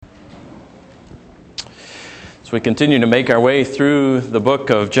As we continue to make our way through the book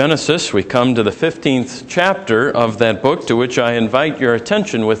of Genesis, we come to the 15th chapter of that book, to which I invite your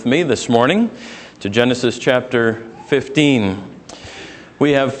attention with me this morning, to Genesis chapter 15.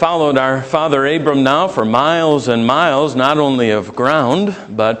 We have followed our father Abram now for miles and miles, not only of ground,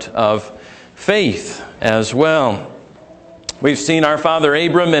 but of faith as well. We've seen our father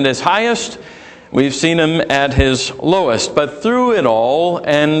Abram in his highest, we've seen him at his lowest, but through it all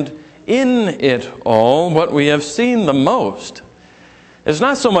and in it all, what we have seen the most is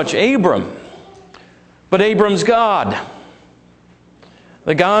not so much Abram, but Abram's God.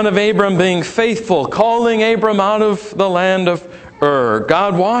 The God of Abram being faithful, calling Abram out of the land of Ur,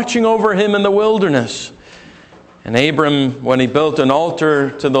 God watching over him in the wilderness. And Abram, when he built an altar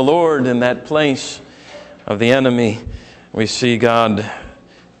to the Lord in that place of the enemy, we see God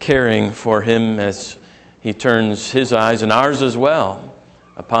caring for him as he turns his eyes, and ours as well,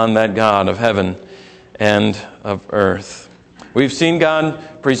 upon that God of heaven and of earth. We've seen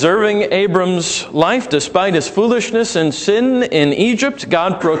God preserving Abram's life despite his foolishness and sin in Egypt,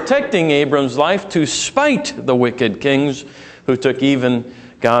 God protecting Abram's life to spite the wicked kings who took even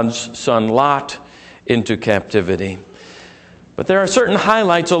God's son Lot into captivity. But there are certain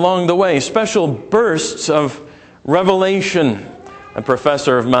highlights along the way, special bursts of revelation. A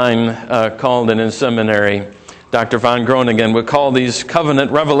professor of mine called it in seminary, Dr. von Groningen, would call these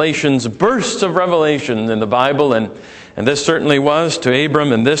covenant revelations bursts of revelation in the Bible, and this certainly was to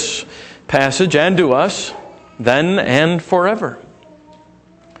Abram in this passage, and to us then and forever.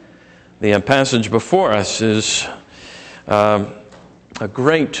 The passage before us is a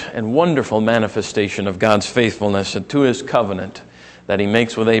great and wonderful manifestation of God's faithfulness and to His covenant that He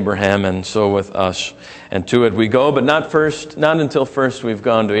makes with Abraham and so with us. And to it we go, but not until first we've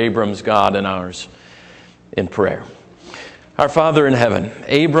gone to Abram's God and ours in prayer. Our Father in heaven,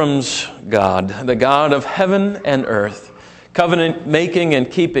 Abram's God, the God of heaven and earth, covenant making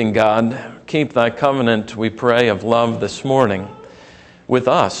and keeping God, keep thy covenant, we pray, of love this morning with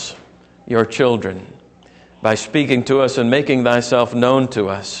us, your children, by speaking to us and making thyself known to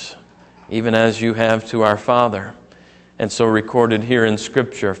us, even as you have to our Father, and so recorded here in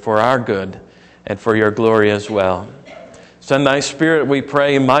Scripture for our good and for your glory as well. Send thy Spirit, we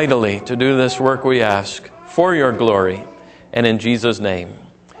pray, mightily to do this work we ask, for your glory, and in Jesus' name,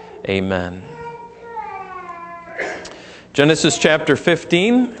 amen. Genesis chapter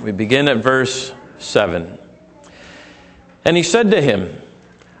 15, we begin at verse 7. And he said to him,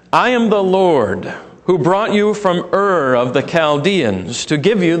 I am the Lord who brought you from Ur of the Chaldeans to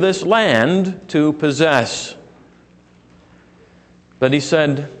give you this land to possess. But he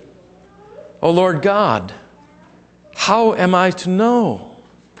said, O Lord God, how am I to know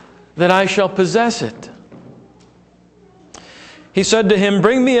that I shall possess it? He said to him,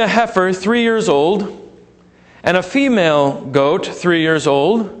 Bring me a heifer 3 years old, and a female goat 3 years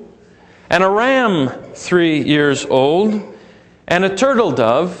old, and a ram 3 years old, and a turtle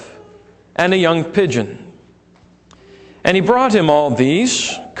dove, and a young pigeon. And he brought him all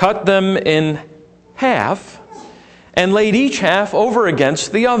these, cut them in half, and laid each half over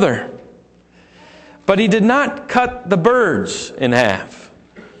against the other. But he did not cut the birds in half.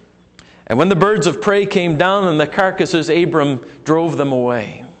 And when the birds of prey came down on the carcasses, Abram drove them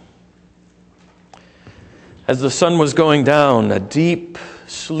away. As the sun was going down, a deep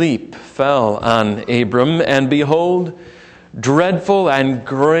sleep fell on Abram, and behold, dreadful and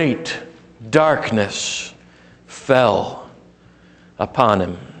great darkness fell upon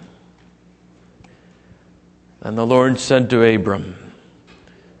him. And the Lord said to Abram,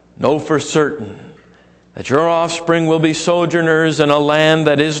 Know for certain that your offspring will be sojourners in a land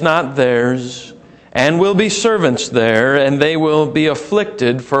that is not theirs, and will be servants there, and they will be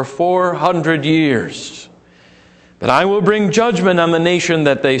afflicted for 400 years. But I will bring judgment on the nation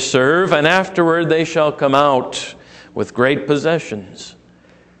that they serve, and afterward they shall come out with great possessions.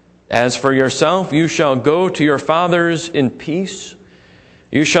 As for yourself, you shall go to your fathers in peace.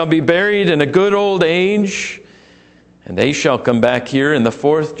 You shall be buried in a good old age, and they shall come back here in the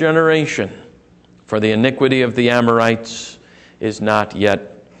 4th generation. For the iniquity of the Amorites is not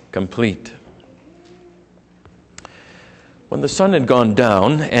yet complete. When the sun had gone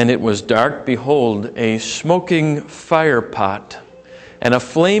down and it was dark, behold, a smoking fire pot and a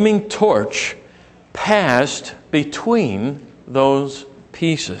flaming torch passed between those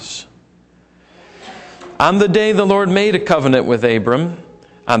pieces. On the day the Lord made a covenant with Abram,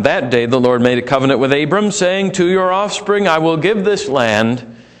 on that day the Lord made a covenant with Abram, saying, To your offspring I will give this land,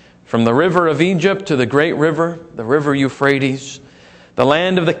 from the river of Egypt to the great river, the river Euphrates, the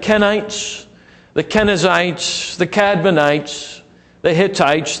land of the Kenites, the Kenizzites, the Cadmonites, the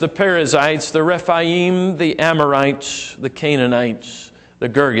Hittites, the Perizzites, the Rephaim, the Amorites, the Canaanites, the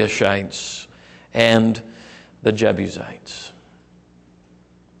Girgashites, and the Jebusites.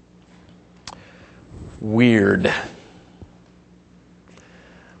 Weird.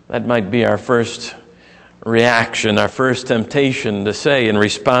 That might be our first reaction, our first temptation to say in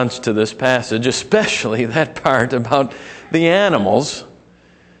response to this passage, especially that part about the animals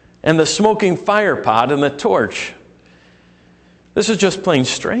and the smoking fire pot and the torch. This is just plain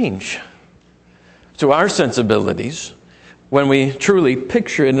strange to our sensibilities when we truly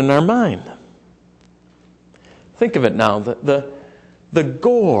picture it in our mind. Think of it now, the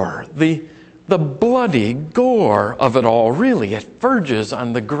gore, the bloody gore of it all, really, it verges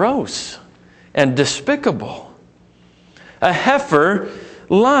on the gross and despicable. A heifer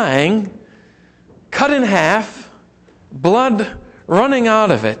lying, cut in half, blood running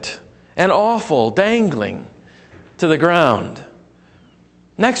out of it, and offal dangling to the ground.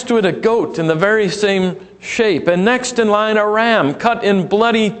 Next to it, a goat in the very same shape, and next in line, a ram cut in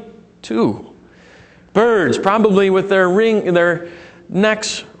bloody two. Birds, probably with their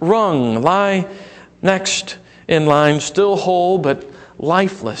necks wrung, lie next in line, still whole but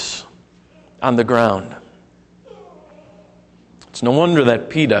lifeless on the ground. It's no wonder that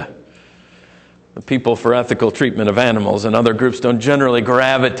PETA, the People for Ethical Treatment of Animals, and other groups don't generally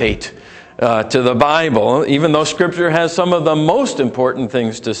gravitate to the Bible, even though Scripture has some of the most important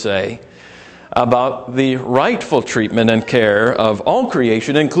things to say about the rightful treatment and care of all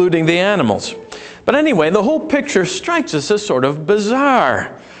creation, including the animals. But anyway, the whole picture strikes us as sort of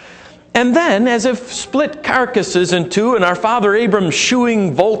bizarre. And then, as if split carcasses in two, and our father Abram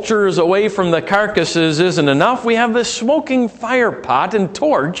shooing vultures away from the carcasses isn't enough, we have this smoking fire pot and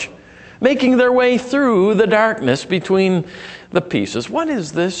torch making their way through the darkness between the pieces. What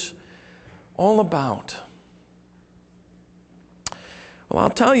is this all about? Well, I'll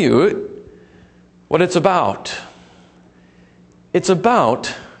tell you what it's about. It's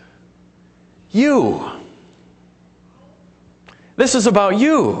about you. This is about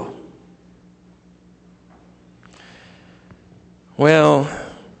you. Well,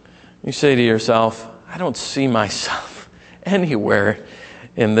 you say to yourself, I don't see myself anywhere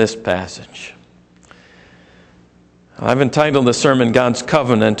in this passage. I've entitled the sermon, God's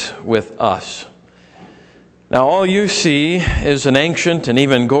Covenant with Us. Now, all you see is an ancient and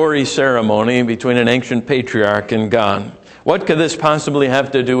even gory ceremony between an ancient patriarch and God. What could this possibly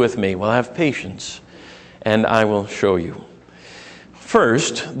have to do with me? Well, have patience, and I will show you.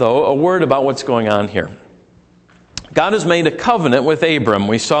 First, though, a word about what's going on here. God has made a covenant with Abram.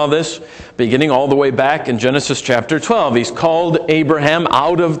 We saw this beginning all the way back in Genesis chapter 12. He's called Abraham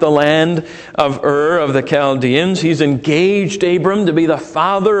out of the land of Ur of the Chaldeans. He's engaged Abram to be the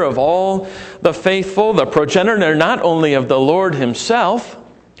father of all the faithful, the progenitor not only of the Lord himself,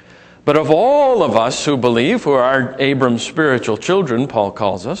 but of all of us who believe, who are Abram's spiritual children, Paul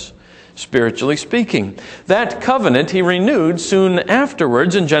calls us, spiritually speaking. That covenant he renewed soon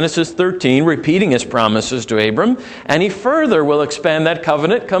afterwards in Genesis 13, repeating his promises to Abram, and he further will expand that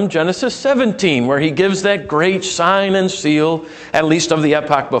covenant come Genesis 17, where he gives that great sign and seal, at least of the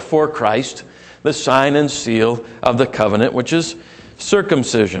epoch before Christ, the sign and seal of the covenant, which is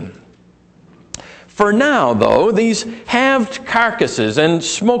circumcision. For now, though, these halved carcasses and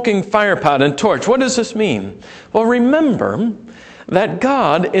smoking firepot and torch, what does this mean? Well, remember that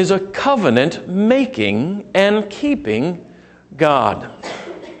God is a covenant-making and keeping God.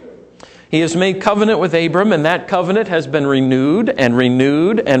 He has made covenant with Abram, and that covenant has been renewed and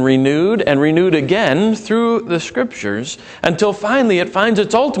renewed and renewed and renewed again through the Scriptures until finally it finds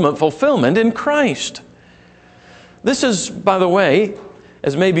its ultimate fulfillment in Christ. This is, by the way,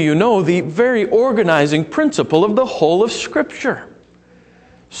 as maybe you know, the very organizing principle of the whole of Scripture.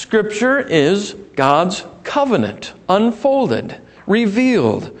 Scripture is God's covenant, unfolded,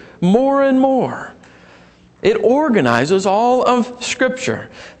 revealed more and more. It organizes all of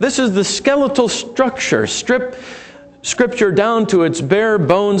Scripture. This is the skeletal structure. Strip Scripture down to its bare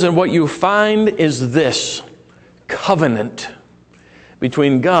bones, and what you find is this: covenant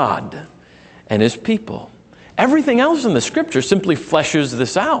between God and His people. Everything else in the Scripture simply fleshes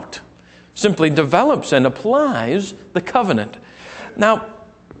this out, simply develops and applies the covenant. Now,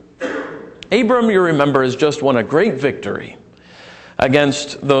 Abram, you remember, has just won a great victory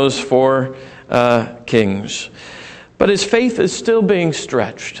against those four kings. But his faith is still being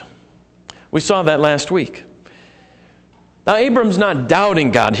stretched. We saw that last week. Now, Abram's not doubting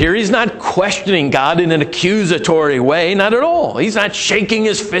God here. He's not questioning God in an accusatory way, not at all. He's not shaking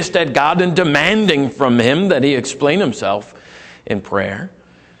his fist at God and demanding from Him that He explain Himself in prayer.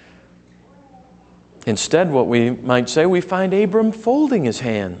 Instead, what we might say, we find Abram folding his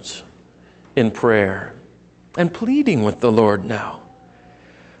hands in prayer and pleading with the Lord now.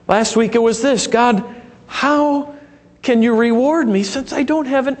 Last week it was this: God, how can you reward me since I don't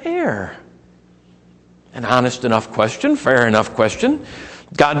have an heir? An honest enough question, fair enough question.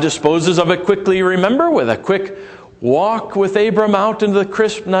 God disposes of it quickly, remember, with a quick walk with Abram out into the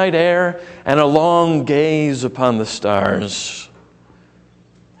crisp night air and a long gaze upon the stars,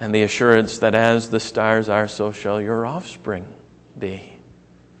 and the assurance that as the stars are, so shall your offspring be.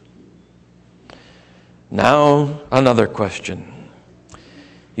 Now, another question.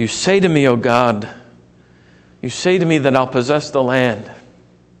 You say to me, O God, you say to me that I'll possess the land.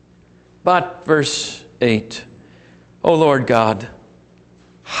 But, verse 8, O Lord God,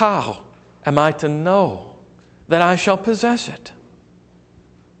 how am I to know that I shall possess it?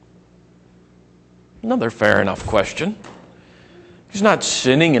 Another fair enough question. He's not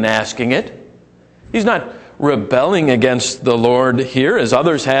sinning in asking it. He's not rebelling against the Lord here, as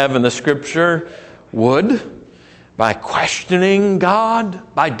others have in the Scripture would, by questioning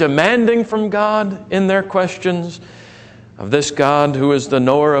God, by demanding from God in their questions of this God who is the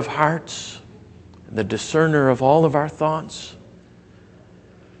knower of hearts, the discerner of all of our thoughts.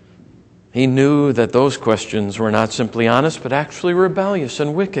 He knew that those questions were not simply honest, but actually rebellious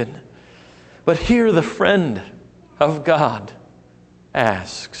and wicked. But here the friend of God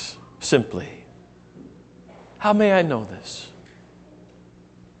asks simply, how may I know this?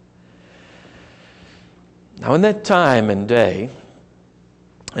 Now, in that time and day,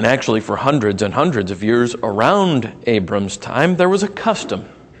 and actually for hundreds and hundreds of years around Abram's time, there was a custom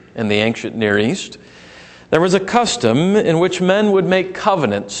in the ancient Near East. There was a custom in which men would make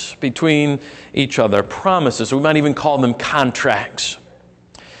covenants between each other, promises. We might even call them contracts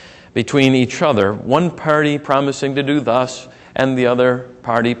between each other, one party promising to do thus and the other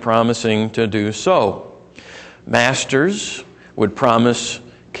party promising to do so. Masters would promise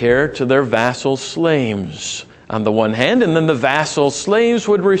care to their vassal slaves on the one hand, and then the vassal slaves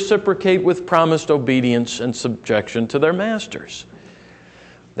would reciprocate with promised obedience and subjection to their masters.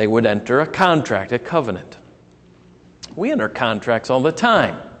 They would enter a contract, a covenant. We enter contracts all the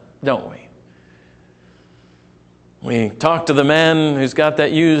time, don't we? We talk to the man who's got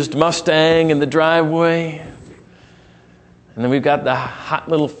that used Mustang in the driveway, and then we've got the hot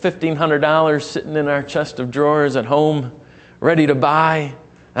little $1,500 sitting in our chest of drawers at home, ready to buy.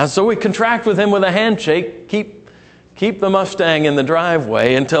 And so we contract with him with a handshake, keep the Mustang in the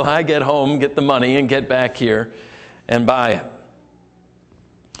driveway until I get home, get the money, and get back here and buy it.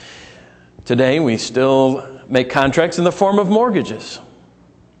 Today, we still make contracts in the form of mortgages.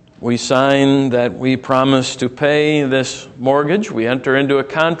 We sign that we promise to pay this mortgage. We enter into a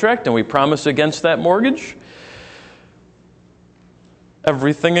contract and we promise against that mortgage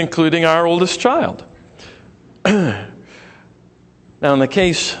everything, including our oldest child. Now, in the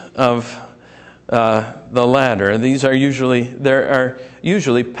case of the latter, there are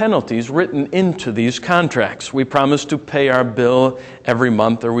usually penalties written into these contracts. We promise to pay our bill every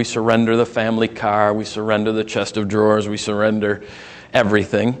month, or we surrender the family car, we surrender the chest of drawers, we surrender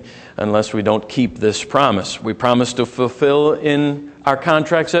everything unless we don't keep this promise. We promise to fulfill in our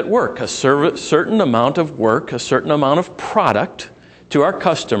contracts at work a certain amount of work, a certain amount of product to our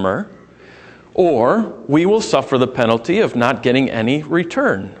customer, or we will suffer the penalty of not getting any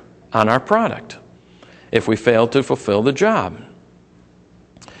return on our product if we fail to fulfill the job.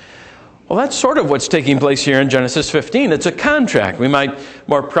 Well, that's sort of what's taking place here in Genesis 15. It's a contract. We might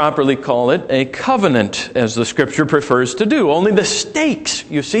more properly call it a covenant, as the Scripture prefers to do. Only the stakes,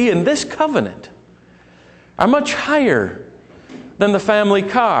 you see, in this covenant are much higher than the family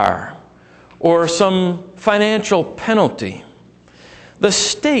car or some financial penalty. The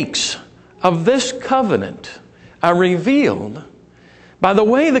stakes of this covenant are revealed by the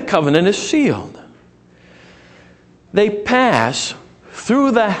way the covenant is sealed. They pass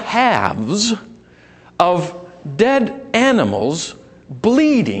through the halves of dead animals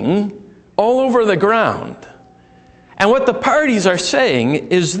bleeding all over the ground. And what the parties are saying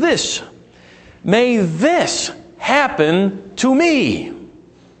is this: may this happen to me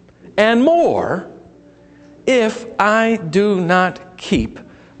and more if I do not keep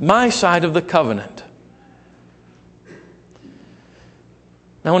my side of the covenant.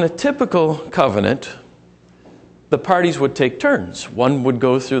 Now, in a typical covenant, the parties would take turns. One would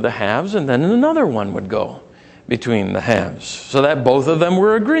go through the halves, and then another one would go between the halves, so that both of them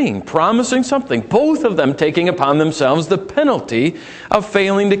were agreeing, promising something, both of them taking upon themselves the penalty of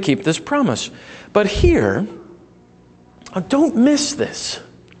failing to keep this promise. But here, don't miss this.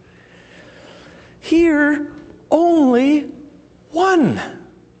 Here, only one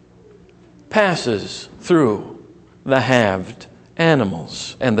passes through the halved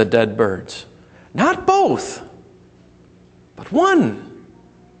animals and the dead birds. Not both, but one.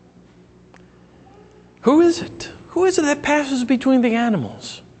 Who is it? Who is it that passes between the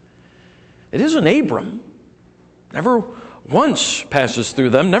animals? It isn't Abram. Never once passes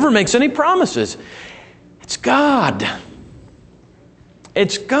through them, never makes any promises. It's God.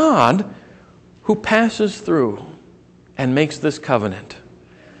 It's God who passes through and makes this covenant.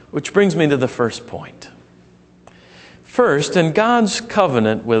 Which brings me to the first point. First, in God's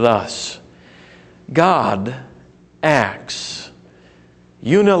covenant with us, God acts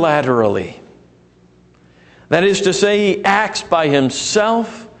unilaterally. That is to say, He acts by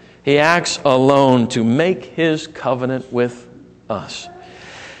Himself. He acts alone to make His covenant with us.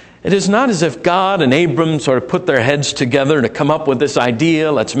 It is not as if God and Abram sort of put their heads together to come up with this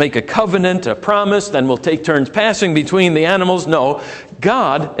idea, let's make a covenant, a promise, then we'll take turns passing between the animals. No,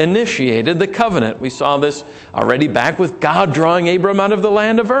 God initiated the covenant. We saw this already back with God drawing Abram out of the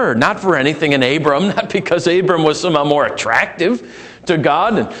land of Ur. Not for anything in Abram, not because Abram was somehow more attractive to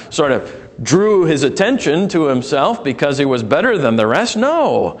God and sort of drew his attention to himself because he was better than the rest.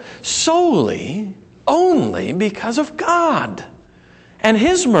 No, solely, only because of God and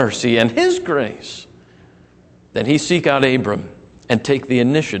His mercy and His grace. Then He seek out Abram and take the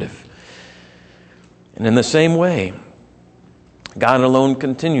initiative. And in the same way, God alone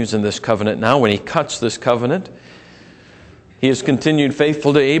continues in this covenant now. When He cuts this covenant, He has continued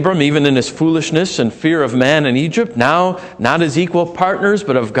faithful to Abram, even in his foolishness and fear of man in Egypt. Now, not as equal partners,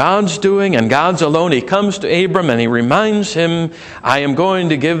 but of God's doing and God's alone. He comes to Abram and He reminds him, I am going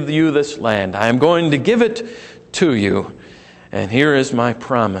to give you this land. I am going to give it to you. And here is my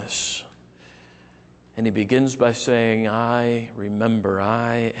promise. And He begins by saying, I remember,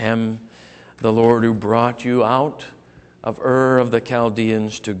 I am the Lord who brought you out of Ur of the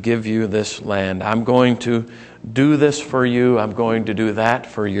Chaldeans to give you this land. I'm going to do this for you. I'm going to do that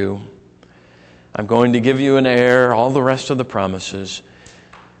for you. I'm going to give you an heir, all the rest of the promises.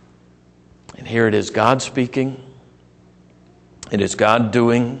 And here it is God speaking. It is God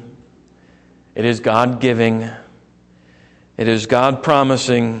doing. It is God giving. It is God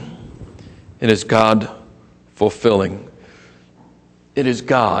promising. It is God fulfilling. It is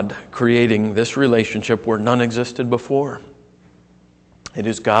God creating this relationship where none existed before. It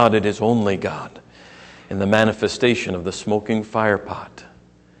is God, it is only God, in the manifestation of the smoking firepot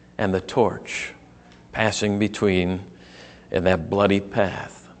and the torch passing between in that bloody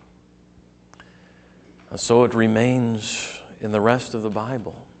path. And so it remains in the rest of the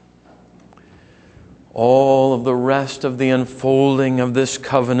Bible. All of the rest of the unfolding of this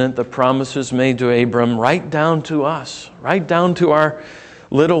covenant, the promises made to Abram, right down to us, right down to our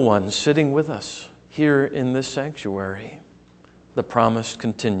little ones sitting with us here in this sanctuary. The promise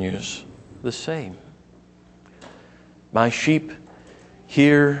continues the same. My sheep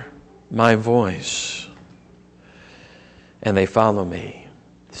hear my voice, and they follow me,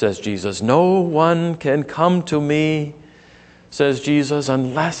 says Jesus. No one can come to me, says Jesus,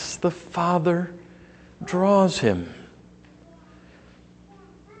 unless the Father draws him.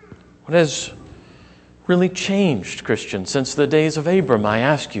 What has really changed, Christian, since the days of Abram? I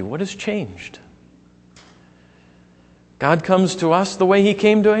ask you, what has changed? God comes to us the way He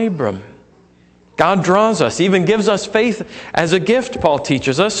came to Abram. God draws us, even gives us faith as a gift, Paul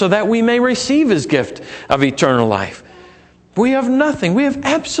teaches us, so that we may receive His gift of eternal life. We have nothing, we have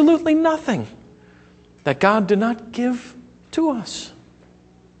absolutely nothing that God did not give to us,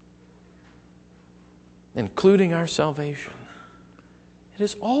 including our salvation. It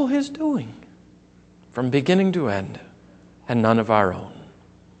is all His doing, from beginning to end, and none of our own.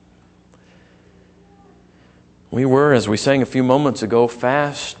 We were, as we sang a few moments ago,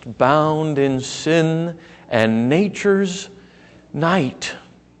 fast bound in sin and nature's night.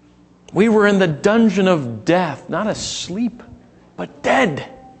 We were in the dungeon of death, not asleep, but dead,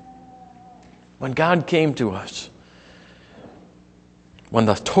 when God came to us, when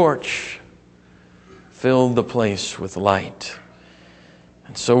the torch filled the place with light.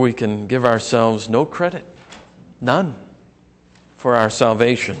 And so we can give ourselves no credit, none, for our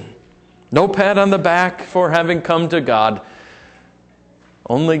salvation. No pat on the back for having come to God.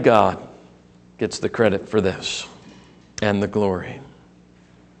 Only God gets the credit for this and the glory.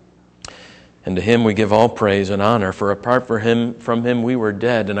 And to Him we give all praise and honor, for apart from Him we were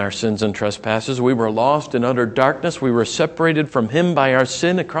dead in our sins and trespasses. We were lost in utter darkness. We were separated from Him by our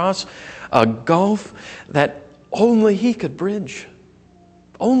sin across a gulf that only He could bridge.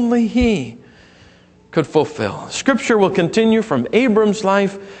 Only He could fulfill. Scripture will continue from Abram's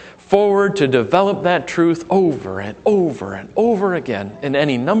life forward to develop that truth over and over and over again in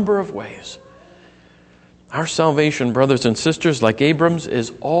any number of ways. Our salvation, brothers and sisters, like Abram's,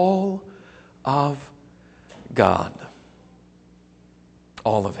 is all of God.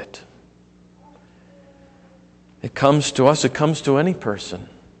 All of it. It comes to us, it comes to any person.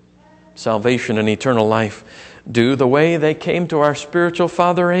 Salvation and eternal life do the way they came to our spiritual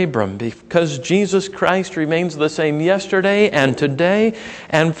father Abram, because Jesus Christ remains the same yesterday and today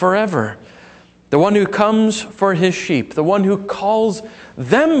and forever. The one who comes for his sheep, the one who calls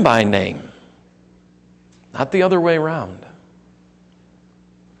them by name, not the other way around.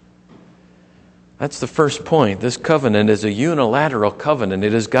 That's the first point. This covenant is a unilateral covenant.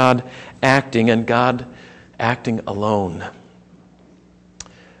 It is God acting and God acting alone.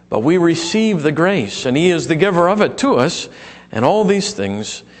 But we receive the grace, and He is the giver of it to us, and all these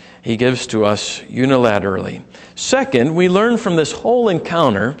things He gives to us unilaterally. Second, we learn from this whole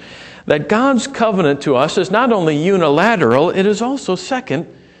encounter that God's covenant to us is not only unilateral, it is also, second,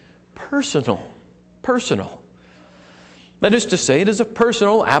 personal. Personal. That is to say, it is a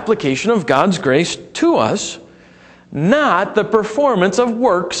personal application of God's grace to us, not the performance of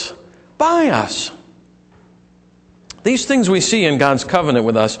works by us. These things we see in God's covenant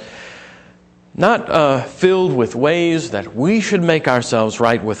with us, not filled with ways that we should make ourselves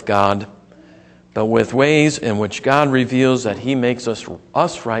right with God, but with ways in which God reveals that He makes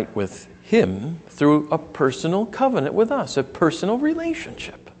us right with Him through a personal covenant with us, a personal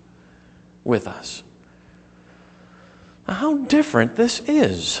relationship with us. Now, how different this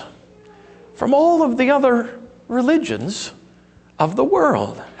is from all of the other religions of the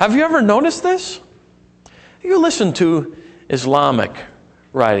world. Have you ever noticed this? You listen to Islamic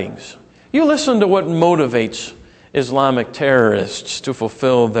writings. You listen to what motivates Islamic terrorists to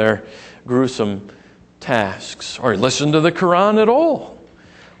fulfill their gruesome tasks. Or listen to the Quran at all.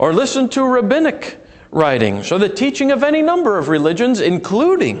 Or listen to rabbinic writings or the teaching of any number of religions,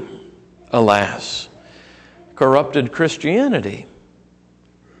 including, alas, corrupted Christianity.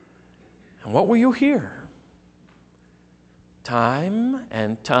 And what will you hear? Time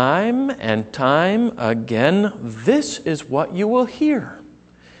and time and time again, this is what you will hear.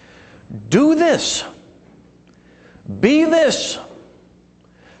 Do this. Be this.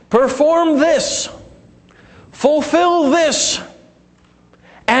 Perform this. Fulfill this.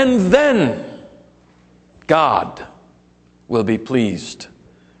 And then God will be pleased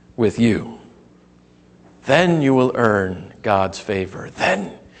with you. Then you will earn God's favor.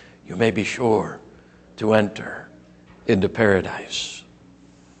 Then you may be sure to enter into paradise.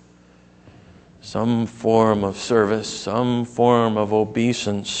 Some form of service, some form of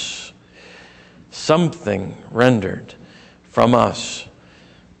obeisance, something rendered from us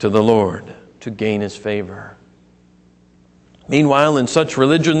to the Lord to gain His favor. Meanwhile, in such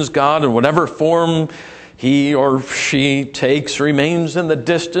religions, God, in whatever form He or she takes, remains in the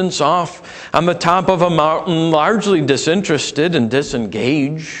distance, off on the top of a mountain, largely disinterested and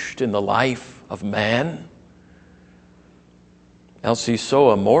disengaged in the life of man. Else He's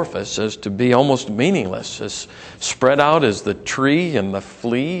so amorphous as to be almost meaningless, as spread out as the tree and the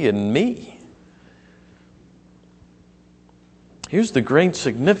flea and me. Here's the great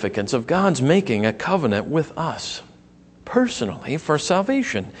significance of God's making a covenant with us, personally, for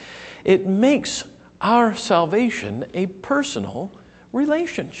salvation. It makes our salvation a personal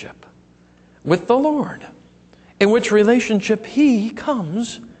relationship with the Lord, in which relationship He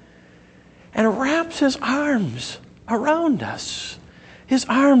comes and wraps His arms around us, His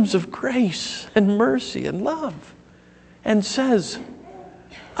arms of grace and mercy and love, and says,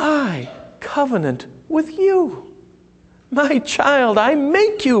 I covenant with you. My child, I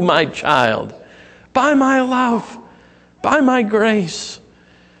make you my child. By my love, by my grace,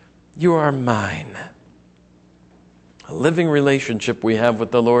 you are mine. A living relationship we have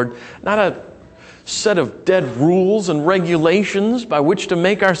with the Lord, not a set of dead rules and regulations by which to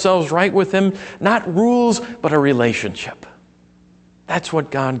make ourselves right with Him. Not rules, but a relationship. That's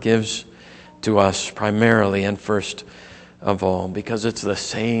what God gives to us primarily and first of all, because it's the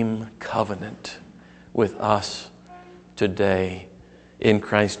same covenant with us today in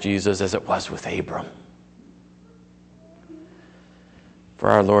Christ Jesus as it was with Abram. For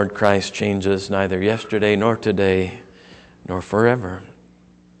our Lord Christ changes neither yesterday nor today nor forever.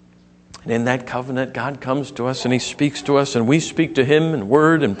 And in that covenant, God comes to us and He speaks to us, and we speak to Him in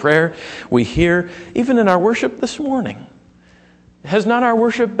word and prayer. We hear, even in our worship this morning. Has not our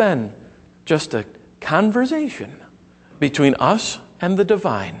worship been just a conversation between us and the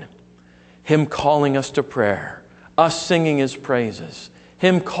divine? Him calling us to prayer, us singing His praises,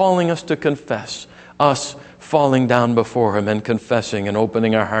 Him calling us to confess, us falling down before Him and confessing and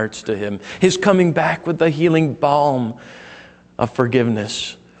opening our hearts to Him. His coming back with the healing balm of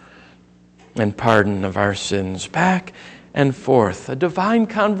forgiveness and pardon of our sins. Back and forth, a divine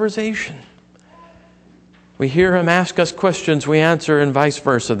conversation. We hear Him ask us questions, we answer, and vice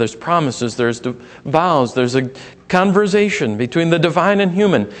versa. There's promises, there's vows, there's a conversation between the divine and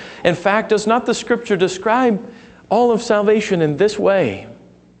human. In fact, does not the Scripture describe all of salvation in this way?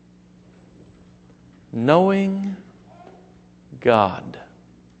 Knowing God.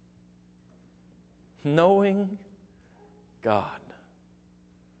 Knowing God.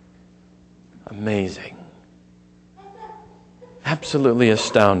 Amazing. Absolutely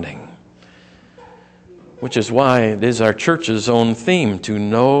astounding. Which is why it is our church's own theme, to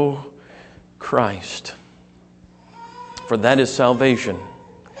know Christ. For that is salvation.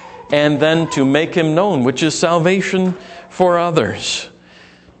 And then to make Him known, which is salvation for others.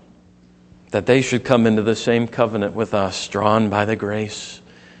 That they should come into the same covenant with us, drawn by the grace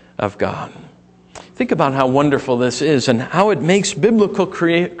of God. Think about how wonderful this is and how it makes biblical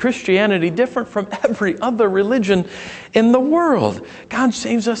Christianity different from every other religion in the world. God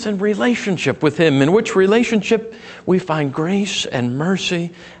saves us in relationship with Him, in which relationship we find grace and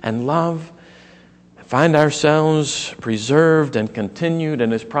mercy and love, find ourselves preserved and continued,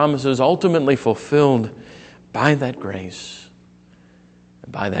 and His promises ultimately fulfilled by that grace,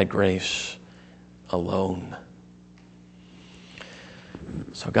 and by that grace alone.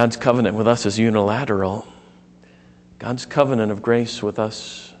 So God's covenant with us is unilateral. God's covenant of grace with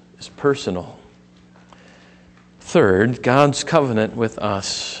us is personal. Third, God's covenant with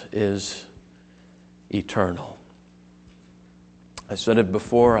us is eternal. I said it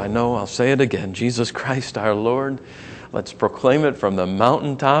before, I know, I'll say it again. Jesus Christ our Lord, let's proclaim it from the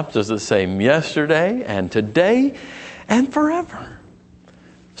mountaintops as the same yesterday and today and forever.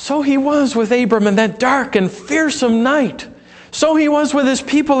 So He was with Abram in that dark and fearsome night. So He was with His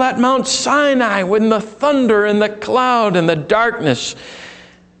people at Mount Sinai when the thunder and the cloud and the darkness.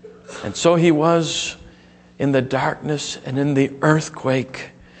 And so He was in the darkness and in the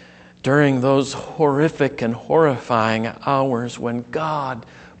earthquake during those horrific and horrifying hours when God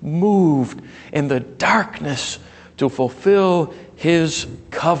moved in the darkness to fulfill His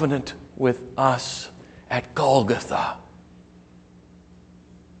covenant with us at Golgotha,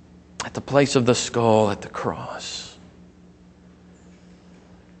 at the place of the skull, at the cross.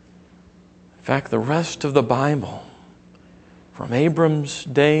 In fact, the rest of the Bible, from Abram's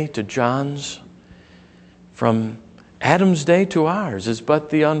day to John's, from Adam's day to ours, is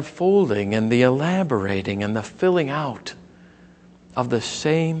but the unfolding and the elaborating and the filling out of the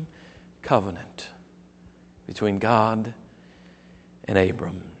same covenant between God and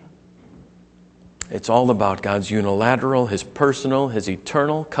Abram. It's all about God's unilateral, His personal, His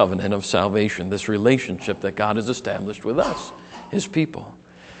eternal covenant of salvation, this relationship that God has established with us, His people.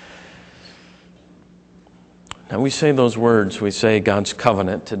 Now we say those words, we say God's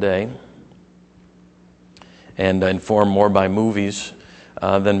covenant today, and informed more by movies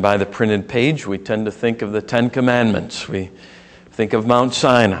than by the printed page. We tend to think of the Ten Commandments. We think of Mount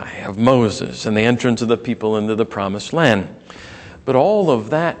Sinai, of Moses, and the entrance of the people into the Promised Land. But all of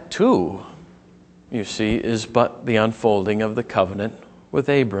that too, you see, is but the unfolding of the covenant with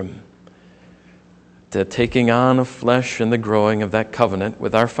Abram. The taking on of flesh and the growing of that covenant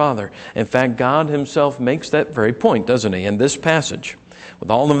with our Father. In fact, God Himself makes that very point, doesn't He, in this passage,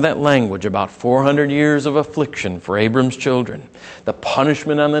 with all of that language about 400 years of affliction for Abram's children, the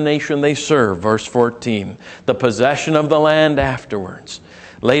punishment on the nation they serve, verse 14, the possession of the land afterwards.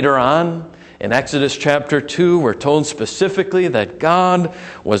 Later on, in Exodus chapter 2, we're told specifically that God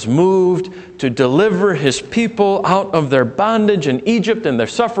was moved to deliver His people out of their bondage in Egypt and their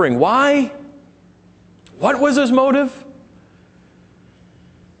suffering. Why? What was His motive?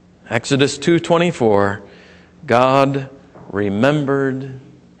 Exodus 2:24, God remembered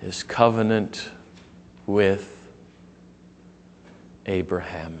His covenant with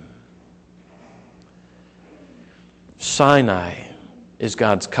Abraham. Sinai is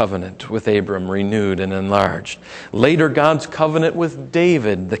God's covenant with Abram, renewed and enlarged. Later, God's covenant with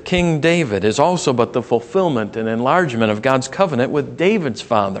David, the King David, is also but the fulfillment and enlargement of God's covenant with David's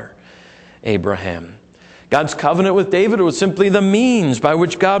father, Abraham. God's covenant with David was simply the means by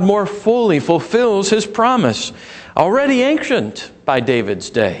which God more fully fulfills His promise, already ancient by David's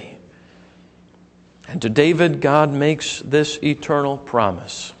day. And to David, God makes this eternal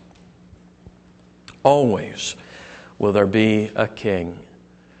promise. Always will there be a king.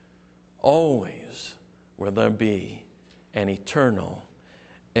 Always will there be an eternal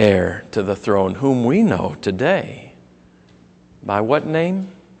heir to the throne, whom we know today. By what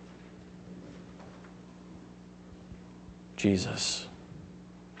name? Jesus,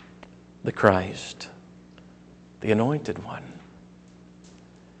 the Christ, the Anointed One.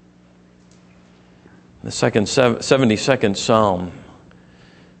 The 72nd Psalm,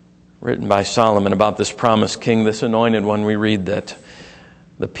 written by Solomon about this promised king, this anointed one, we read that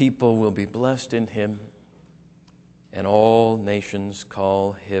the people will be blessed in him, and all nations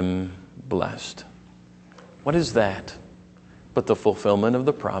call him blessed. What is that but the fulfillment of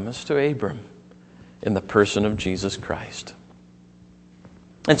the promise to Abram in the person of Jesus Christ?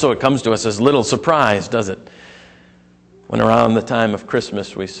 And so it comes to us as little surprise, does it? When around the time of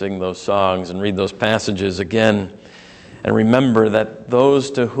Christmas we sing those songs and read those passages again and remember that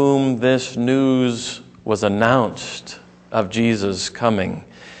those to whom this news was announced of Jesus coming,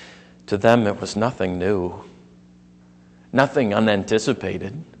 to them it was nothing new, nothing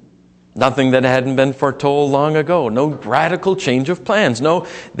unanticipated, nothing that hadn't been foretold long ago, no radical change of plans. No,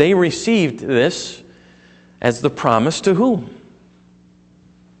 they received this as the promise to whom?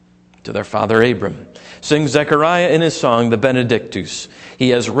 To their father Abram. Sings Zechariah in his song, the Benedictus. He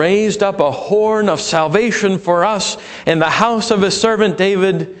has raised up a horn of salvation for us in the house of his servant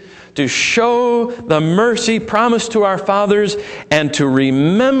David, to show the mercy promised to our fathers and to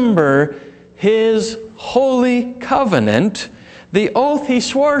remember his holy covenant, the oath he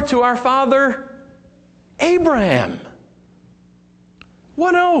swore to our father Abraham.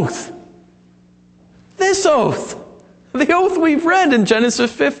 What oath? This oath. The oath we've read in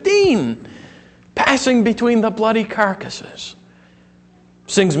Genesis 15. Passing between the bloody carcasses.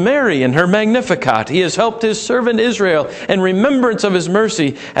 Sings Mary in her Magnificat. He has helped his servant Israel in remembrance of his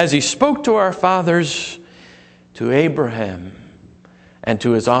mercy as he spoke to our fathers, to Abraham, and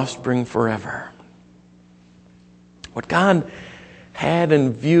to his offspring forever. What God had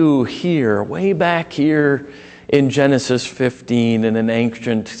in view here, way back here in Genesis 15, in an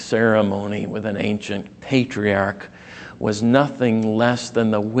ancient ceremony with an ancient patriarch, was nothing less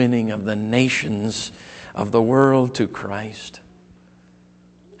than the winning of the nations of the world to Christ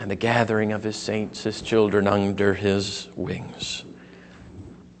and the gathering of his saints, his children, under his wings.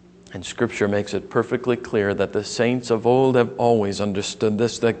 And Scripture makes it perfectly clear that the saints of old have always understood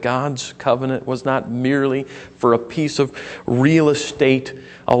this, that God's covenant was not merely for a piece of real estate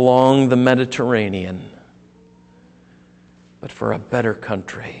along the Mediterranean, but for a better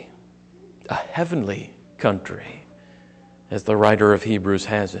country, a heavenly country, as the writer of Hebrews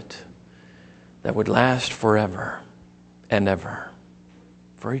has it, that would last forever and ever,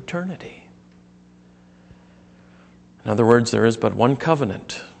 for eternity. In other words, there is but one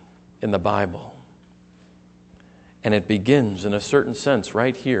covenant in the Bible, and it begins in a certain sense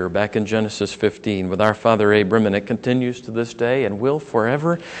right here, back in Genesis 15, with our father Abram, and it continues to this day and will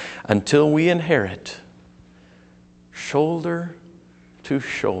forever until we inherit shoulder to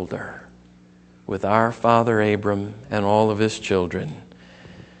shoulder with our father Abram and all of his children,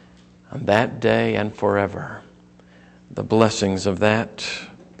 on that day and forever, the blessings of that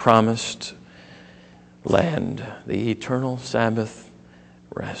promised land, the eternal Sabbath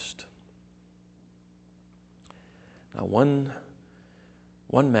rest. Now, one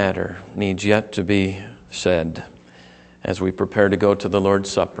matter needs yet to be said as we prepare to go to the Lord's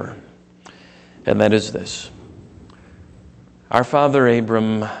Supper, and that is this. Our father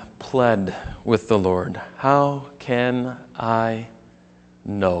Abram pled with the Lord, "How can I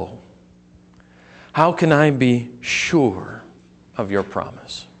know? How can I be sure of your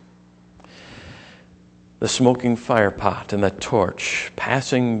promise?" The smoking fire pot and the torch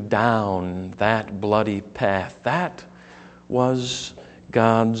passing down that bloody path, that was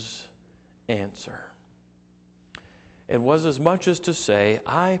God's answer. It was as much as to say,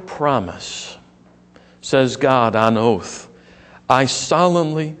 "I promise," says God on oath, "I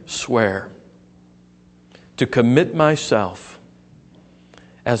solemnly swear to commit myself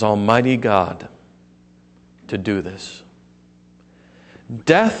as Almighty God to do this.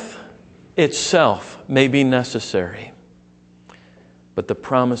 Death itself may be necessary, but the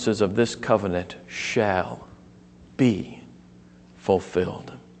promises of this covenant shall be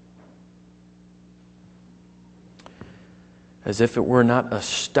fulfilled." As if it were not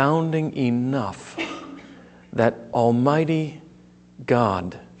astounding enough that Almighty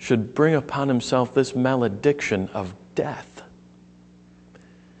God should bring upon himself this malediction of death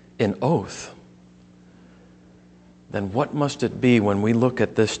in oath, then what must it be when we look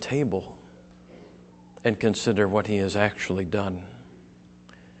at this table and consider what he has actually done?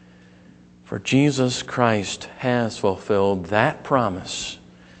 For Jesus Christ has fulfilled that promise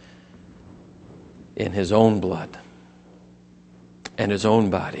in his own blood and his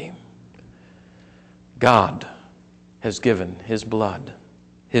own body. God has given his blood,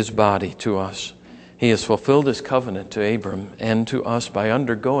 his body to us, He has fulfilled his covenant to Abram and to us by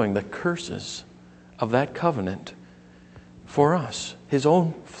undergoing the curses of that covenant for us, his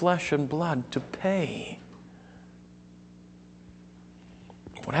own flesh and blood to pay.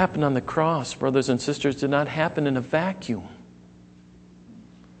 What happened on the cross, brothers and sisters, did not happen in a vacuum.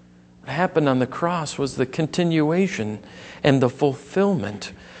 What happened on the cross was the continuation and the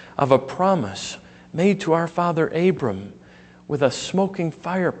fulfillment of a promise made to our father Abram with a smoking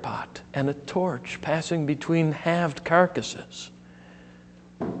fire pot and a torch passing between halved carcasses.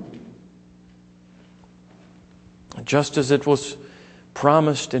 Just as it was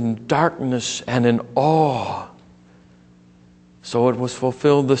promised in darkness and in awe, so it was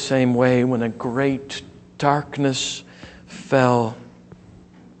fulfilled the same way when a great darkness fell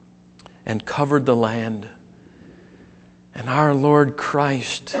and covered the land. And our Lord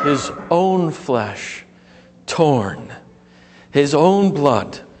Christ, his own flesh torn, his own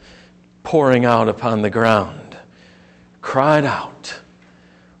blood pouring out upon the ground, cried out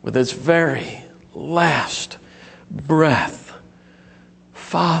with his very last breath,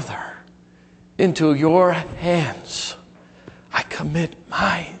 "Father, into your hands I commit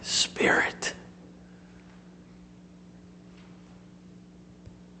my spirit."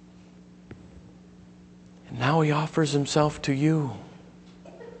 And now he offers himself to you,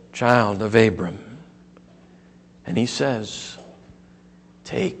 child of Abram. And he says,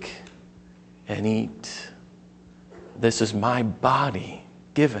 "Take and eat. This is my body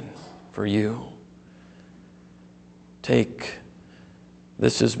given for you. Take,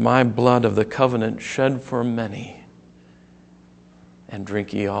 this is my blood of the covenant shed for many, and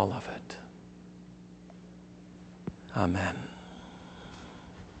drink ye all of it." Amen.